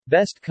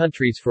Best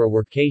countries for a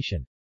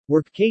workcation.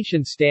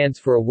 Workcation stands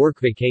for a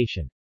work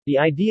vacation. The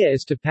idea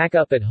is to pack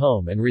up at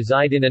home and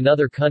reside in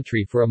another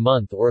country for a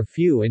month or a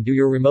few and do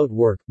your remote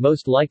work,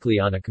 most likely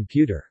on a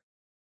computer.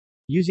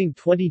 Using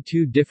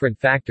 22 different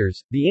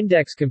factors, the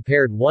index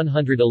compared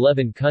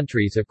 111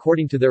 countries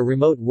according to their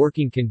remote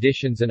working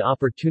conditions and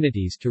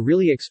opportunities to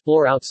really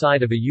explore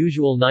outside of a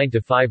usual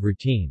 9-to-5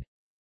 routine.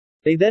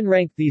 They then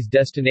ranked these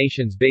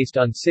destinations based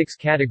on 6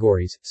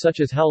 categories,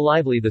 such as how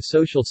lively the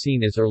social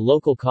scene is or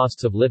local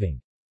costs of living.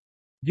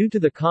 Due to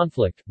the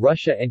conflict,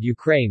 Russia and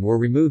Ukraine were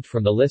removed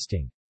from the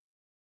listing.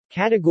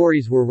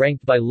 Categories were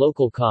ranked by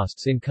local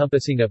costs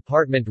encompassing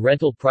apartment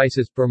rental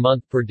prices per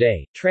month per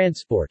day,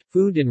 transport,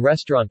 food and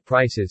restaurant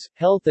prices,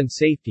 health and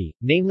safety,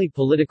 namely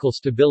political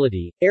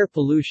stability, air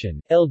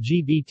pollution,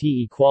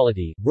 LGBT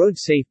equality, road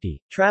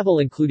safety, travel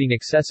including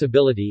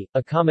accessibility,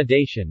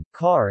 accommodation,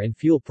 car and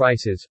fuel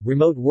prices,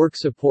 remote work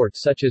support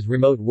such as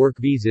remote work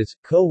visas,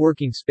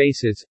 co-working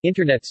spaces,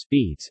 internet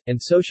speeds, and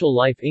social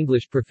life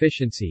English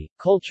proficiency,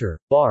 culture,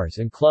 bars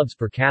and clubs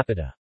per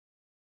capita.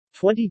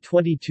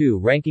 2022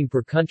 ranking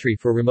per country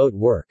for remote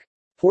work.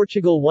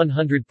 Portugal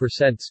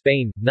 100%,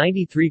 Spain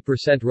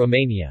 93%,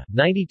 Romania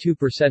 92%,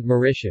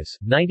 Mauritius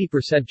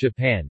 90%,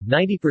 Japan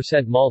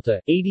 90%, Malta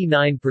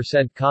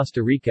 89%,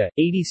 Costa Rica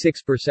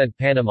 86%,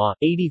 Panama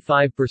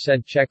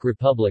 85%, Czech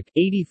Republic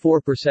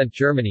 84%,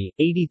 Germany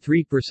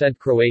 83%,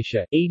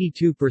 Croatia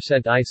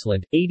 82%,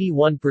 Iceland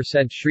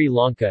 81%, Sri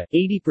Lanka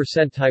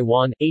 80%,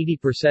 Taiwan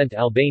 80%,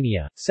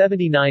 Albania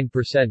 79%,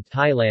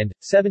 Thailand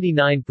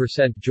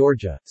 79%,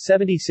 Georgia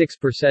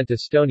 76%,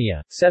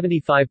 Estonia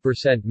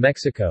 75%,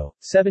 Mexico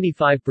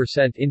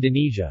 75%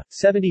 Indonesia,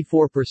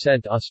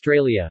 74%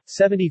 Australia,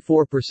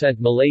 74%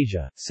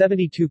 Malaysia,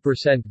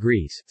 72%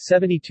 Greece,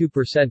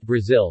 72%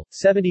 Brazil,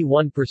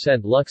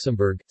 71%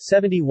 Luxembourg,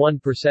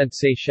 71%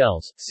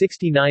 Seychelles,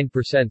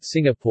 69%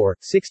 Singapore,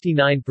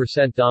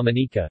 69%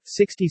 Dominica,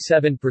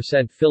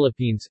 67%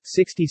 Philippines,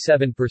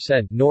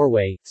 67%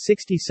 Norway,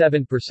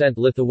 67%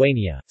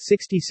 Lithuania,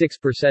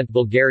 66%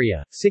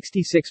 Bulgaria,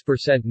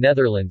 66%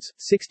 Netherlands,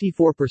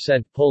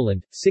 64%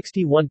 Poland,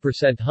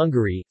 61%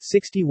 Hungary,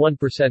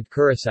 61%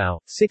 Curaçao,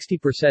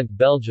 60%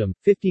 Belgium,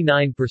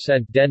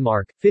 59%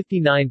 Denmark,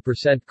 59%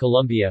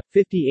 Colombia,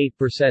 58%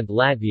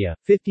 Latvia,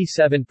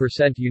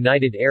 57%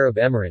 United Arab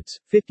Emirates,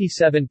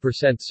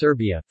 57%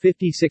 Serbia,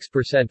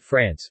 56%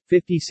 France,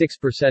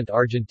 56%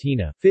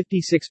 Argentina,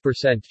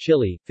 56%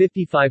 Chile,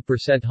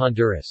 55%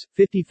 Honduras,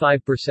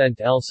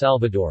 55% El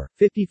Salvador,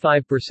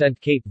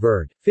 55% Cape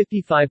Verde,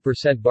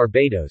 55%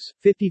 Barbados,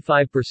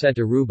 55%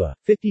 Aruba,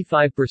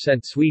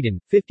 55% Sweden,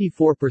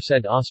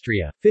 54%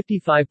 Austria,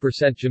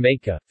 55% Jamaica,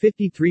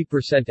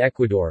 53%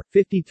 Ecuador,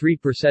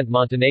 53%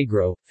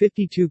 Montenegro,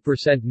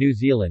 52% New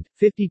Zealand,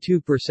 52%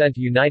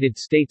 United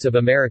States of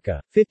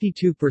America,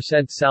 52%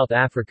 South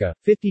Africa,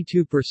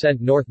 52%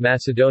 North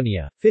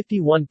Macedonia,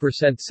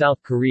 51%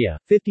 South Korea,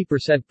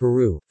 50%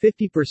 Peru,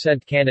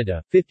 50%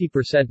 Canada,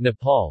 50%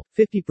 Nepal,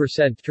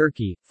 50%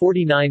 Turkey,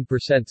 49%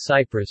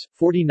 Cyprus,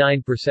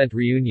 49%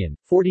 Reunion,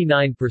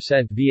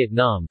 49%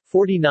 Vietnam,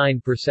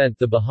 49%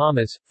 the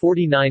Bahamas,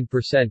 49%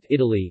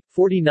 Italy,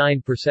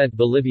 49%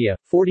 Bolivia,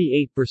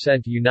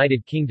 48%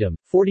 United Kingdom,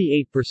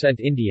 48%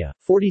 India,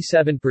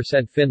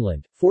 47%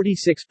 Finland,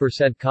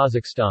 46%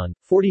 Kazakhstan,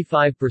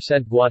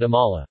 45%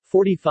 Guatemala,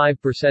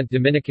 45%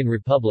 Dominican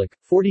Republic,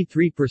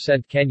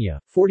 43% Kenya,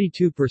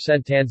 42%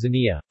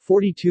 Tanzania,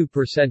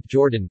 42%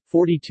 Jordan,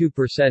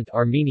 42%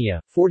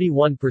 Armenia,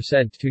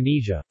 41%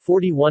 Tunisia,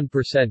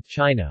 41%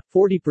 China,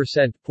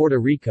 40% Puerto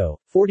Rico,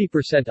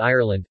 40%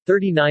 Ireland,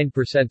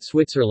 39%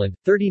 Switzerland,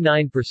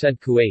 39%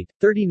 Kuwait,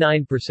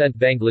 39%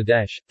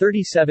 Bangladesh,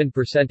 37%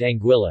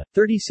 Anguilla,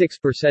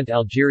 36%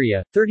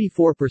 Algeria,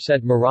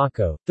 34%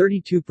 Morocco,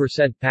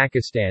 32%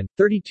 Pakistan,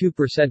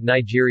 32%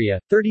 Nigeria,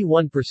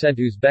 31%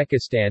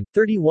 Uzbekistan,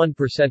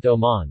 31%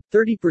 Oman,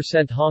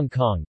 30% Hong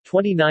Kong,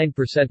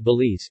 29%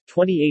 Belize,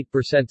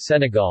 28%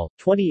 Senegal,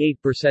 28%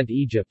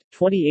 Egypt,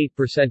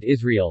 28%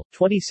 Israel,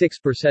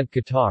 26%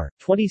 Qatar,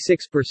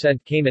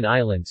 26% Cayman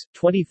Islands,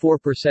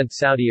 24%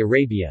 Saudi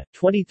Arabia,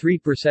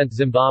 23%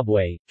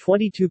 Zimbabwe,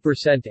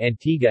 22%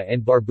 Antigua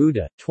and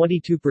Barbuda,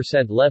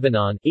 22%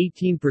 Lebanon,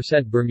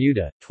 18%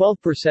 Bermuda,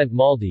 12%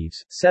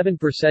 Maldives,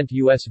 7%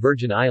 U.S.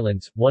 Virgin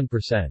Islands,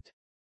 1%.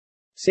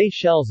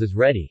 Seychelles is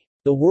ready.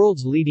 The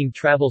world's leading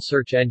travel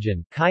search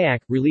engine,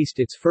 Kayak, released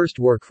its first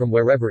work from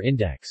Wherever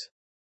Index.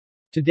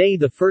 Today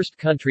the first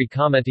country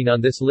commenting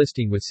on this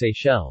listing was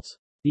Seychelles.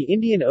 The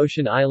Indian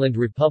Ocean island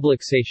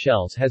Republic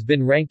Seychelles has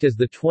been ranked as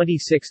the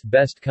 26th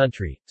best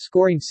country,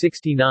 scoring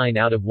 69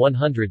 out of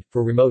 100,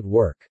 for remote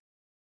work.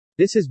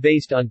 This is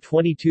based on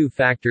 22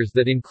 factors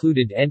that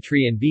included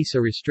entry and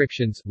visa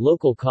restrictions,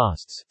 local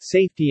costs,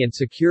 safety and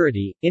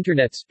security,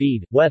 internet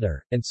speed,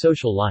 weather, and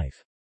social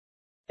life.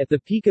 At the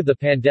peak of the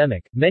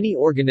pandemic, many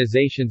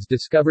organizations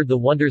discovered the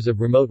wonders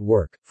of remote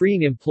work,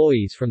 freeing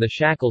employees from the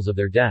shackles of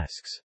their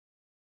desks.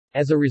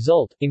 As a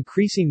result,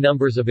 increasing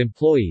numbers of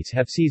employees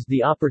have seized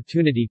the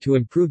opportunity to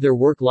improve their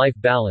work-life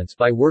balance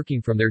by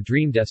working from their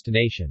dream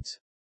destinations.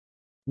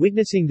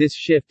 Witnessing this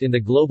shift in the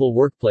global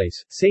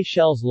workplace,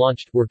 Seychelles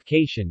launched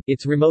Workcation,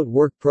 its remote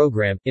work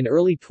program, in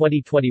early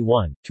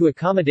 2021, to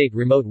accommodate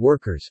remote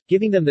workers,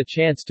 giving them the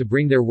chance to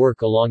bring their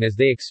work along as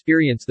they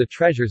experience the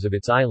treasures of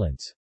its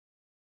islands.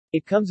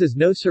 It comes as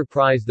no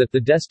surprise that the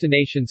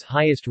destination's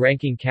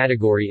highest-ranking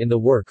category in the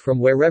work from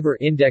wherever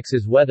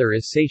indexes weather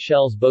as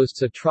Seychelles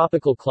boasts a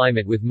tropical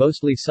climate with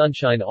mostly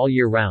sunshine all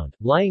year round,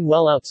 lying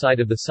well outside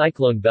of the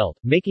cyclone belt,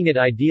 making it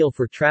ideal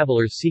for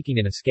travelers seeking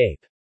an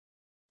escape.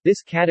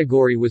 This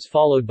category was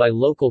followed by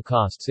local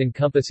costs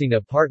encompassing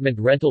apartment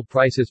rental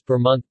prices per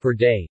month per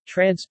day,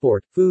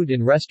 transport, food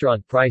and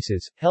restaurant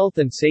prices, health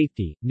and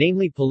safety,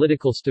 namely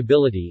political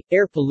stability,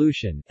 air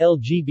pollution,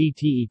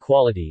 LGBT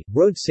equality,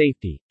 road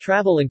safety,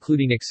 travel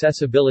including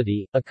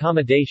accessibility,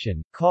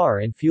 accommodation, car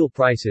and fuel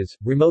prices,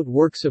 remote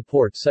work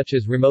support such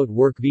as remote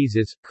work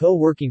visas,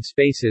 co-working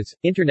spaces,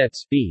 internet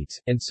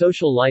speeds, and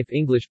social life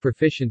English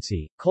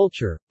proficiency,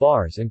 culture,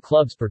 bars and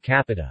clubs per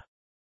capita.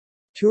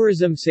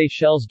 Tourism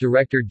Seychelles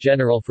Director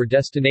General for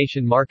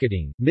Destination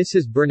Marketing,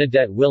 Mrs.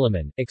 Bernadette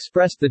Willemin,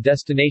 expressed the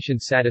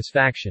destination's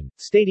satisfaction,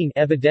 stating,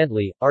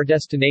 "Evidently, our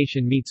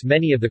destination meets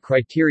many of the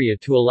criteria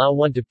to allow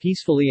one to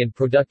peacefully and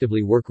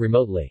productively work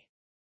remotely."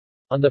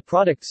 On the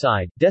product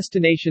side,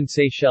 Destination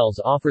Seychelles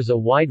offers a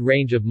wide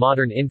range of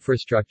modern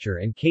infrastructure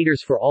and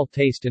caters for all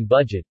taste and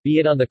budget, be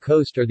it on the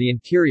coast or the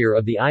interior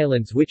of the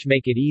islands, which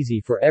make it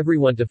easy for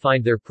everyone to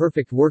find their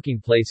perfect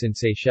working place in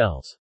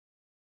Seychelles.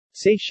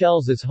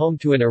 Seychelles is home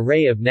to an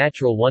array of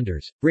natural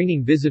wonders,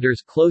 bringing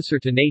visitors closer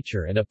to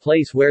nature and a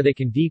place where they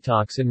can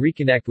detox and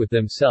reconnect with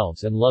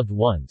themselves and loved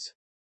ones.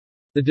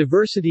 The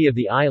diversity of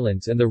the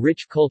islands and the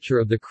rich culture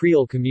of the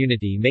Creole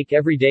community make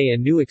every day a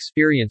new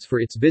experience for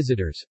its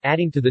visitors,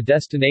 adding to the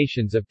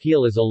destination's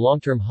appeal as a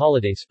long-term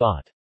holiday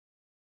spot.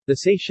 The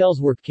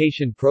Seychelles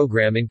Workcation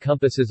program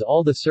encompasses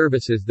all the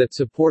services that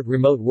support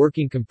remote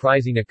working,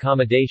 comprising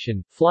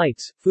accommodation,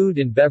 flights, food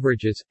and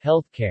beverages,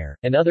 healthcare,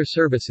 and other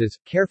services,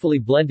 carefully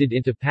blended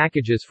into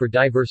packages for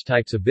diverse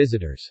types of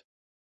visitors.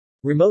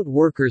 Remote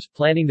workers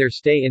planning their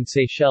stay in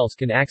Seychelles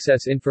can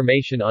access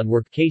information on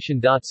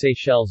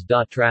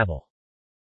workcation.seychelles.travel.